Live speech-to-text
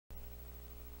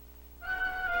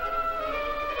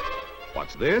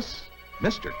What's this?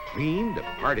 Mr. Clean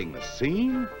departing the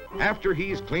scene after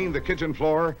he's cleaned the kitchen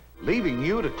floor, leaving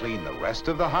you to clean the rest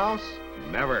of the house?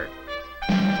 Never.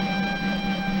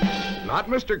 Not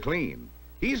Mr. Clean.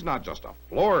 He's not just a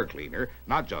floor cleaner,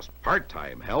 not just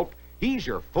part-time help. He's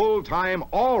your full-time,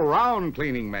 all-round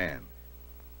cleaning man.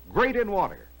 Great in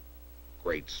water,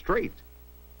 great straight.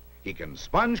 He can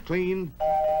sponge clean,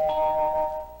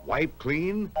 wipe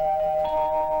clean,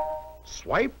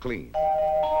 swipe clean.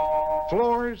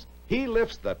 Floors, he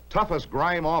lifts the toughest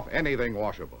grime off anything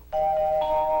washable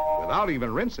without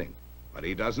even rinsing. But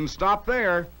he doesn't stop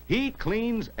there. He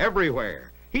cleans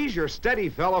everywhere. He's your steady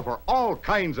fella for all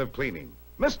kinds of cleaning.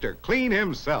 Mr. Clean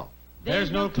himself.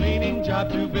 There's no cleaning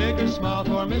job too big or small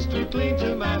for Mr. Clean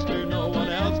to master. No one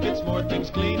else gets more things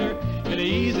cleaner, any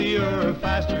easier or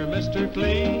faster. Mr.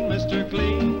 Clean, Mr.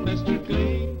 Clean, Mr.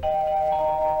 Clean.